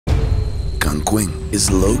Cancuin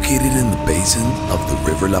is located in the basin of the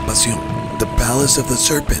River La Pasión. The Palace of the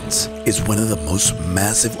Serpents is one of the most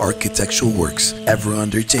massive architectural works ever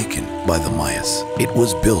undertaken by the Mayas. It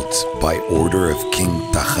was built by order of King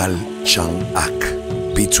Tajal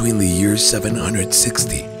Chang-Ac between the years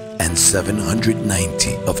 760 and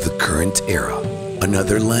 790 of the current era.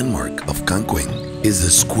 Another landmark of Cancuin is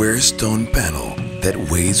the square stone panel that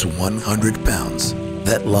weighs 100 pounds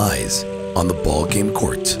that lies on the ball game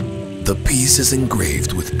court. The piece is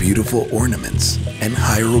engraved with beautiful ornaments and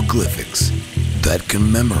hieroglyphics that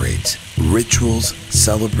commemorate rituals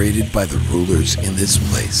celebrated by the rulers in this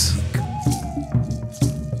place.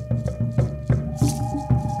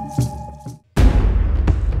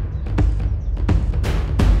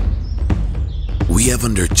 We have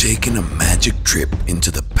undertaken a magic trip into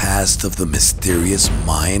the past of the mysterious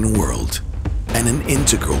Mayan world, and an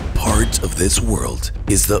integral part of this world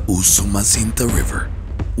is the Usumacinta River,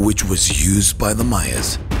 which was used by the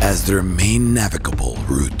Mayas as their main navigable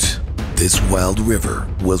route. This wild river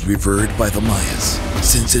was revered by the Mayas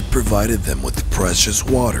since it provided them with precious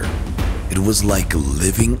water. It was like a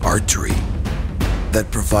living artery that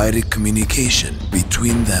provided communication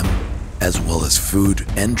between them as well as food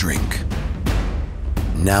and drink.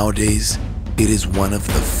 Nowadays, it is one of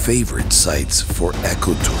the favorite sites for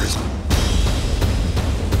ecotourism.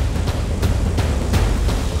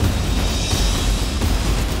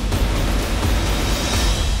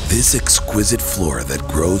 This exquisite flora that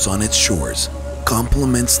grows on its shores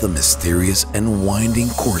complements the mysterious and winding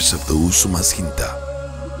course of the Usumacinta.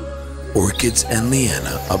 Orchids and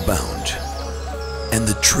liana abound, and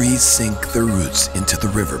the trees sink their roots into the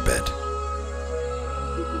riverbed.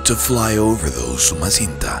 To fly over the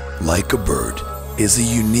Usumacinta like a bird is a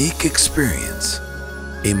unique experience,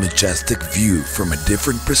 a majestic view from a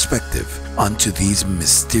different perspective onto these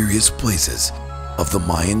mysterious places of the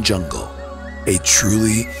Mayan jungle. A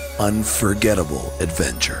truly unforgettable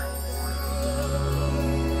adventure.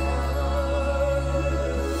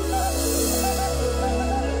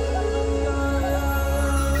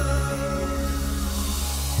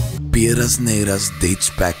 Piedras Negras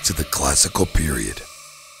dates back to the classical period.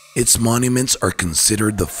 Its monuments are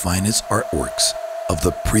considered the finest artworks of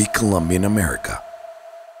the pre-Columbian America.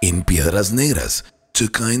 In Piedras Negras, two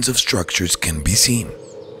kinds of structures can be seen: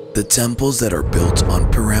 the temples that are built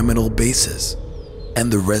on pyramidal bases,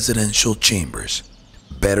 and the residential chambers,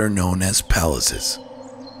 better known as palaces.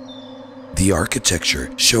 The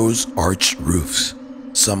architecture shows arched roofs,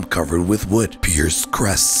 some covered with wood-pierced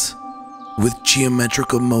crests, with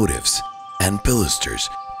geometrical motifs, and pilasters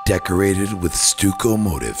decorated with stucco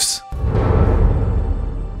motifs.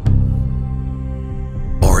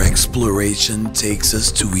 Our exploration takes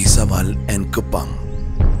us to Izabal and Copán,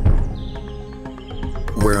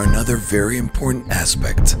 where another very important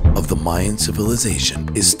aspect of the Mayan civilization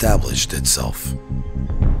established itself.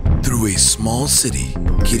 Through a small city,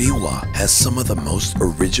 Quirihua has some of the most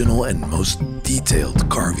original and most detailed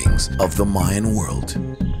carvings of the Mayan world.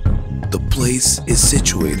 The place is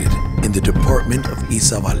situated in the department of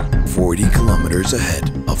Izabal, 40 kilometers ahead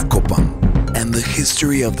of Copán, and the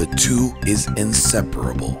history of the two is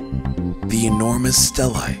inseparable. The enormous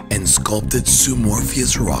stelae and sculpted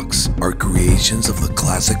zoomorphious rocks are creations of the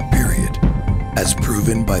classic period, as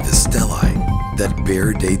proven by the stelae that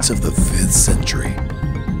bear dates of the 5th century.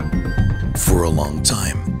 For a long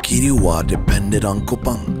time, Quirihua depended on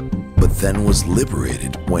Copán, but then was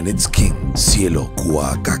liberated when its king, Cielo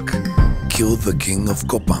Cuacac, killed the king of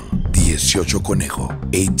Copán, 18 Conejo,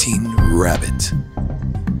 18 Rabbit.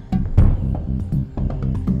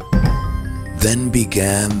 Then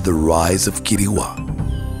began the rise of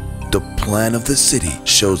Quirihua. The plan of the city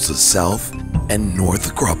shows the south and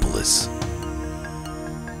north acropolis.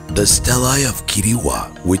 The stelae of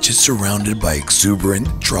Quirihua, which is surrounded by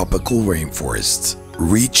exuberant tropical rainforests,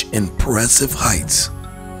 reach impressive heights.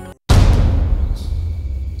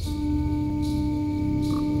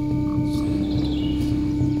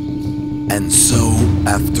 And so,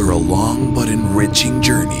 after a long but enriching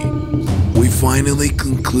journey, we finally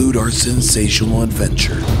conclude our sensational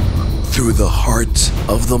adventure through the heart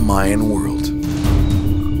of the Mayan world.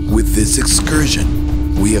 With this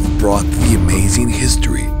excursion, we have brought the amazing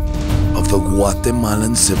history of the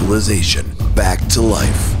Guatemalan civilization back to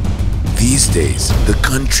life. These days, the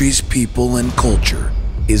country's people and culture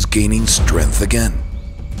is gaining strength again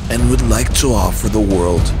and would like to offer the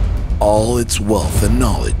world all its wealth and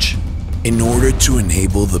knowledge in order to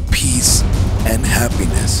enable the peace and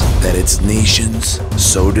happiness that its nations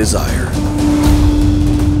so desire.